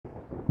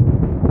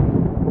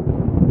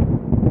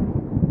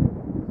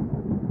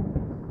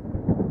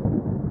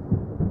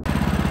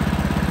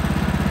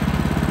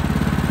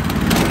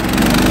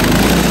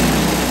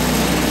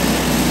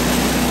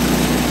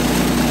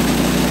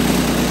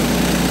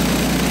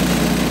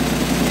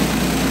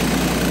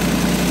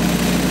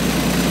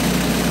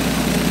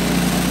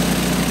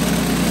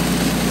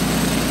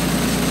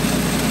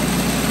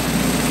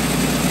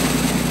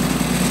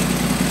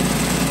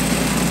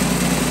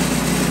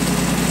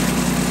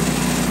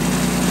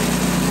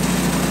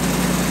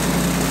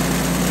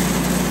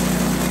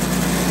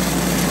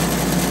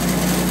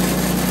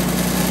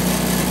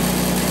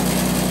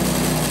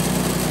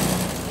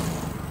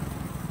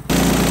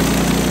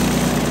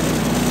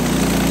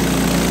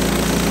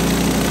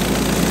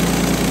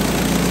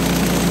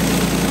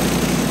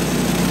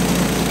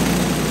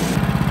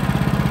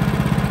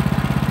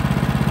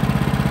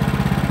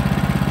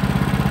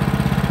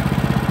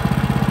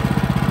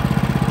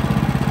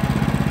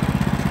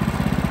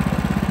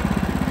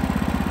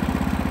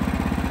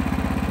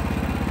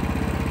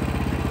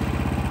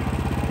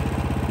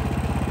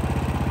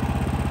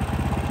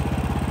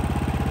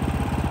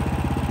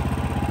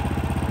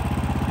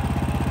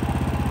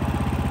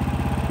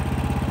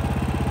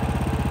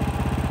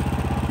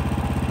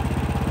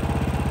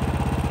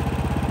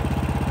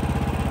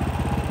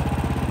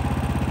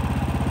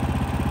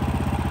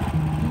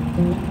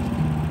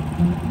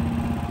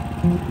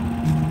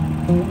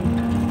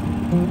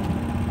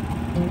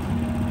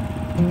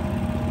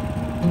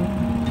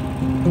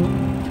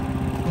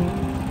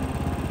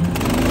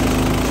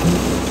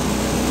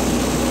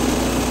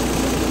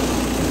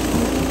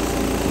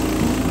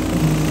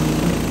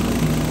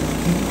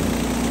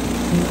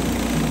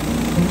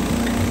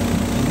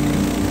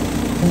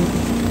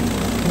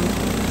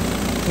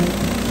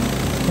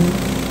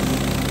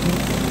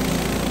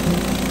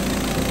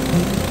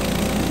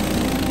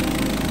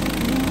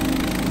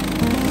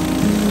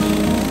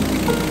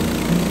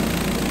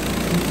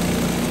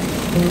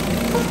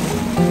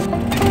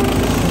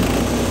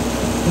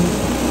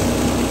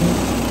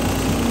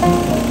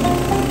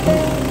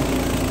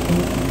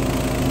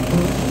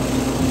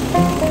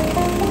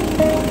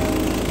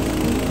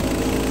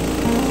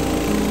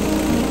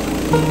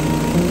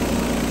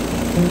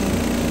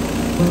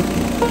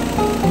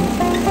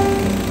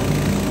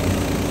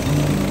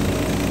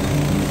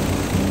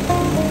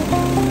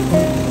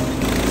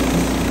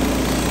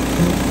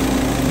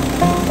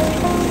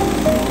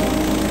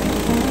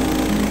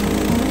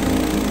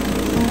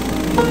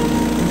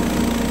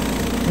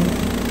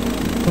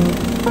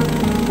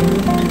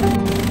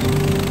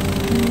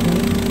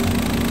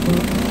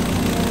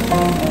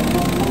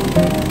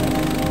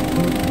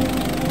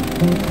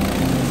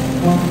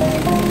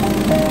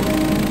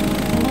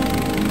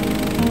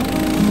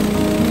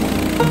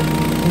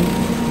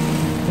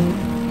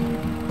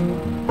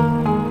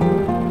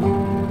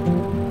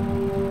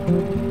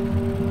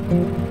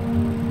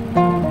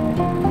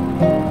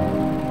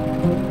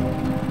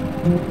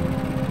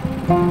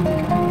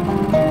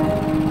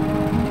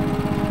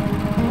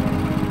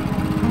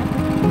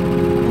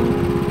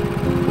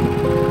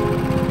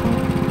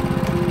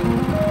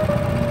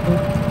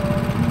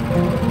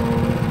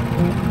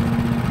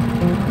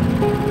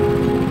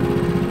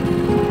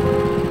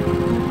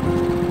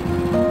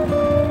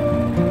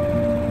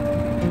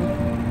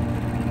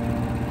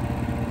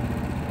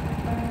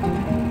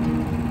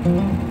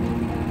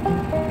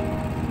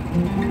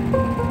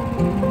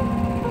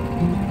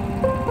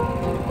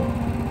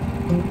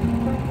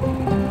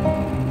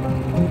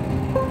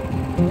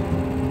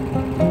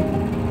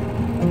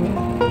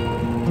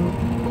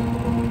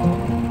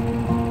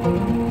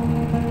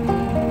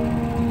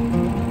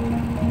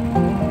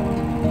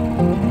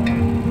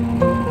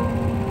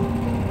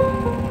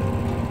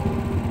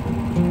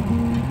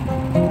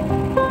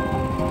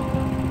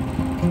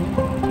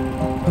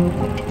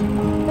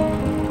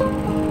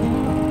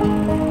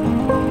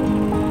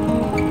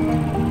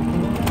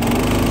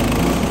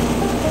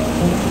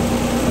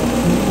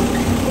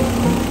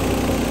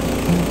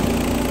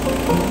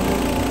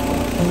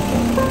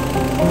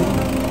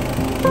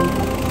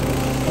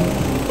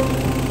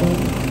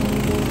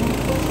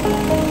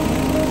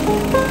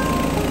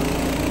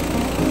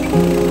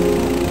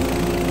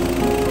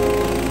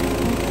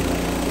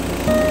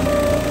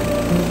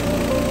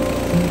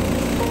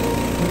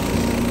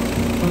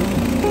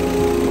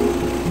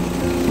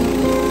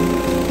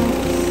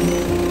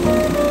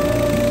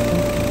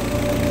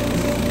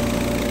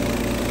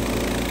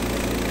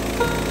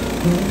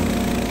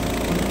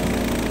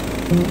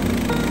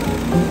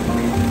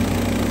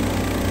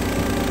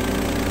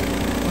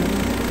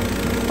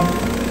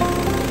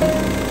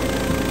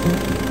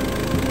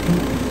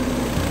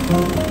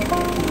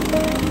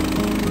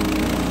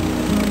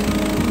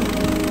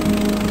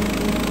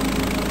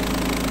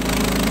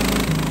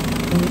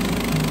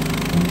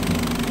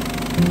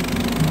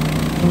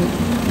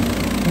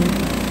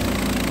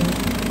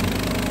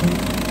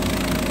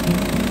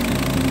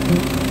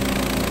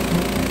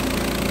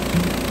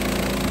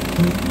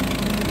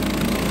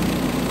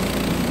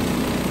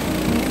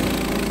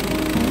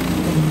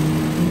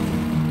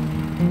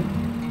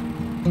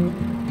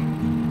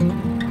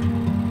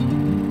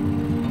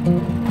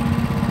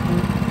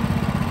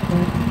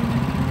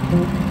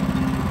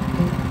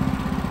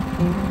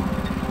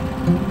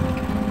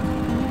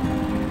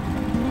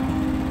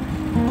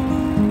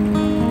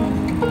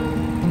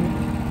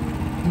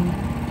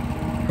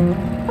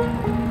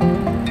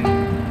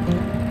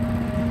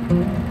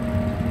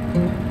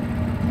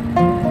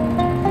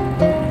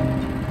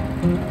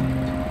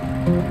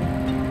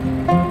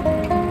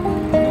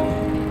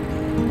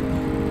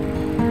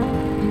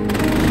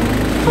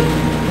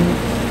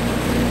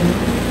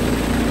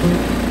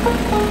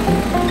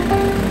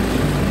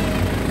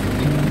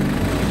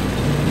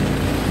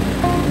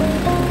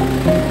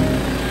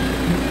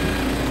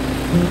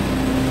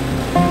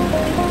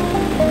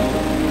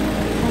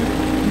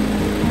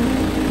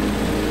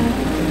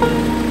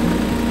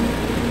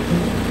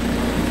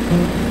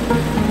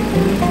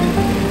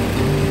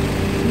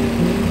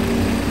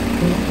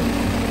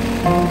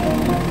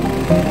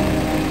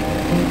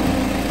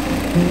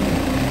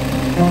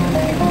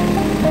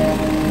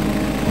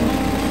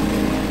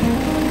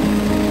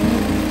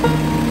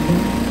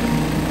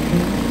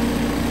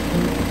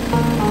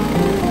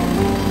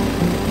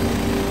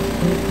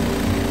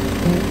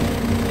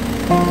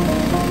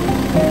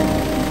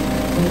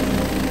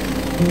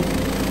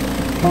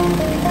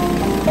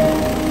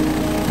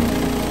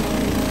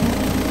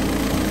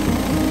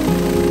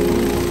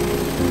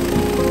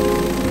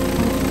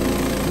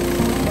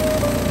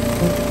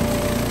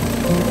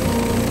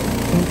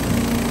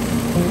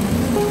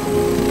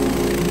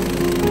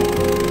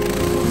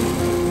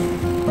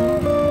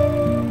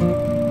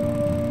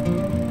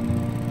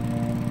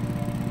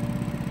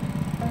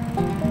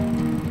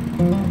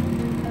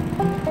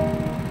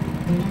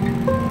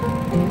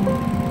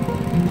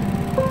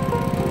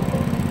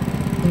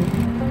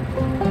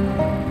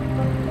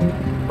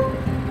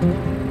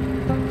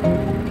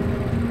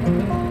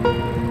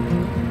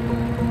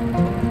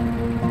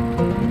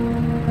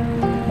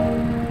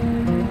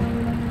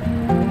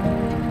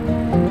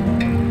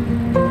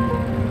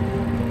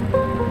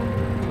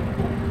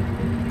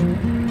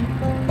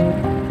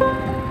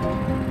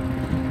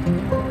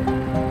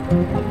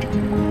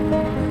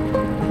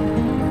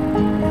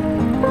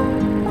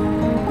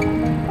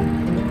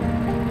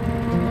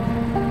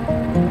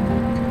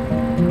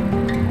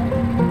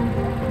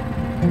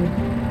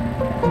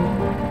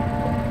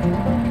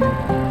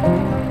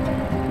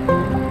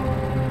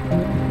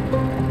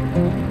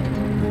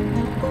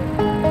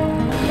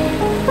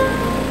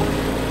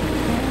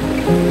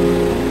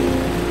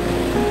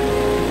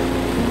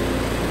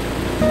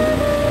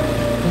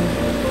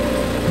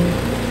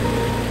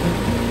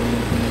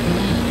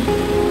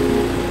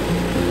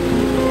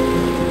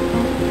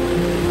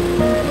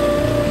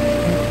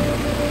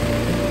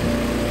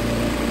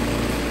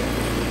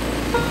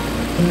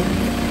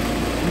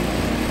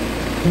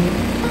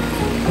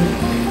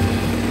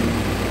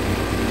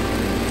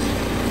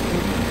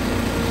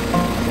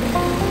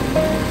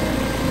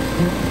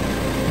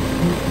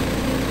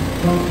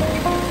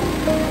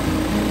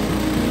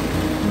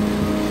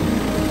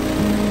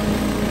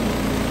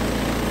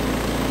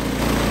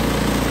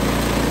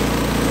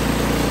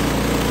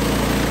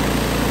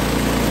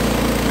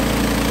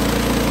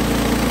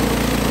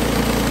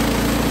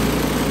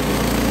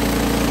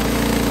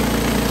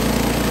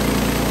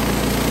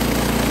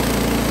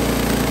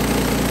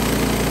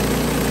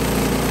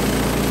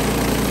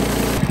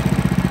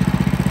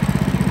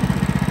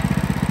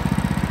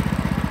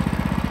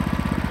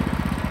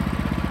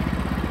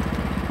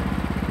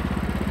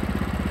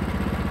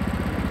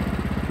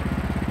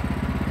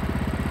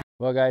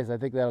Well guys, I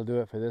think that'll do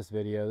it for this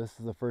video. This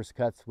is the first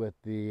cuts with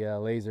the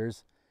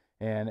lasers,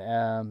 and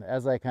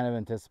as I kind of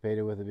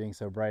anticipated, with it being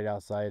so bright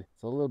outside,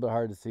 it's a little bit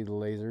hard to see the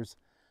lasers,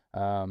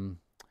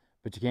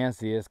 but you can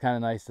see it's kind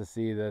of nice to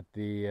see that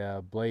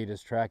the blade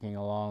is tracking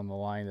along the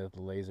line that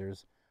the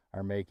lasers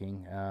are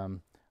making.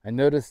 I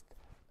noticed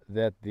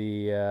that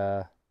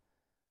the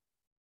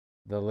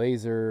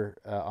laser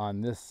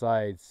on this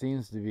side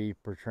seems to be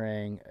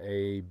portraying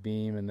a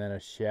beam and then a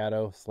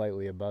shadow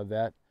slightly above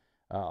that.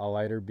 A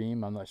lighter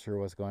beam. I'm not sure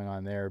what's going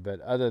on there,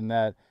 but other than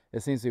that,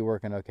 it seems to be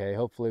working okay.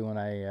 Hopefully when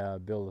I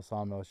build a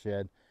sawmill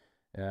shed,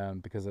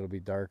 because it'll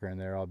be darker in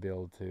there, I'll be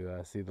able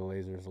to see the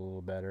lasers a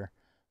little better.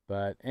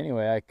 But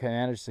anyway, I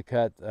managed to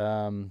cut,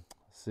 let's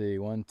see,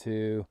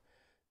 two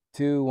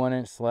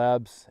 1-inch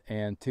slabs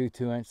and two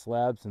 2-inch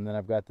slabs, and then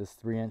I've got this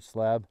 3-inch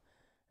slab,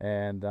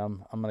 and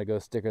I'm gonna go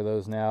sticker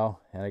those now,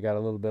 and I got a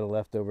little bit of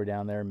leftover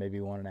down there, maybe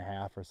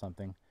 1.5 or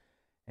something.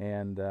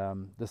 And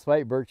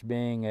despite birch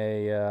being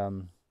a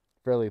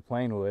fairly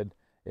plain wood,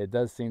 it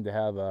does seem to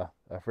have a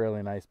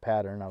fairly nice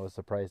pattern. I was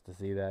surprised to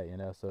see that, you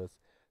know, so it's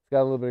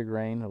got a little bit of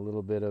grain, a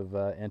little bit of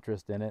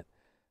interest in it,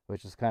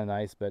 which is kind of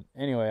nice. But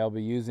anyway, I'll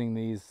be using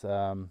these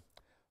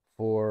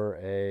for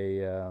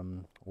a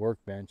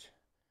workbench,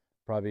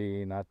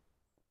 probably not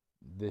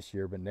this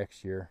year, but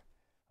next year.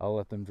 I'll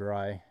let them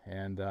dry,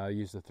 and I'll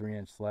use the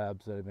 3-inch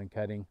slabs that I've been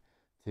cutting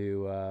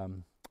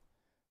to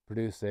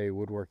produce a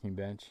woodworking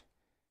bench.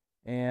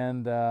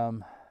 And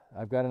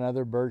I've got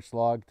another birch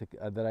log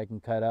that I can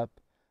cut up.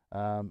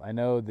 I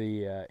know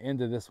the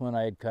end of this one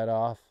I had cut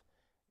off,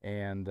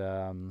 and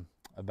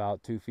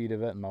about 2 feet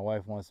of it, and my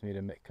wife wants me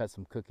to cut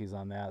some cookies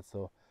on that,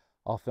 so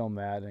I'll film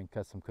that and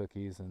cut some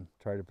cookies and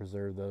try to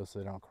preserve those so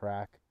they don't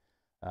crack.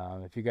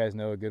 If you guys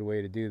know a good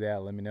way to do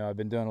that, let me know. I've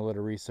been doing a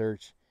little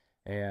research,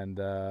 and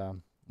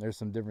there's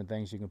some different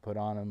things you can put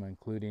on them,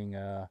 including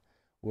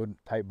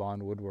Type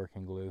Bond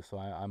woodworking glue, so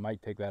I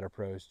might take that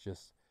approach.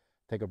 Just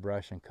take a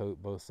brush and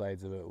coat both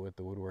sides of it with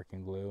the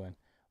woodworking glue and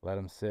let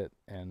them sit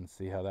and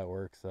see how that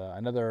works.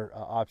 Another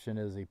option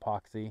is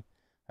epoxy.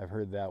 I've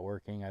heard that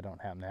working. I don't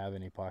happen to have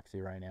any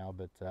epoxy right now,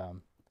 but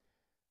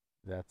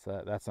that's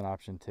an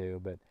option too.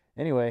 But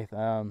anyway,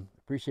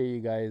 appreciate you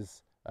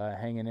guys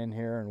hanging in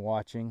here and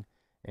watching,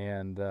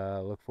 and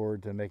look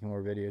forward to making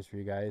more videos for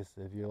you guys.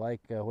 If you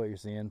like what you're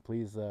seeing,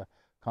 please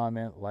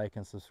comment, like,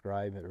 and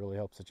subscribe. It really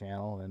helps the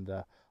channel, and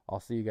I'll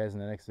see you guys in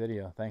the next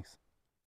video. Thanks.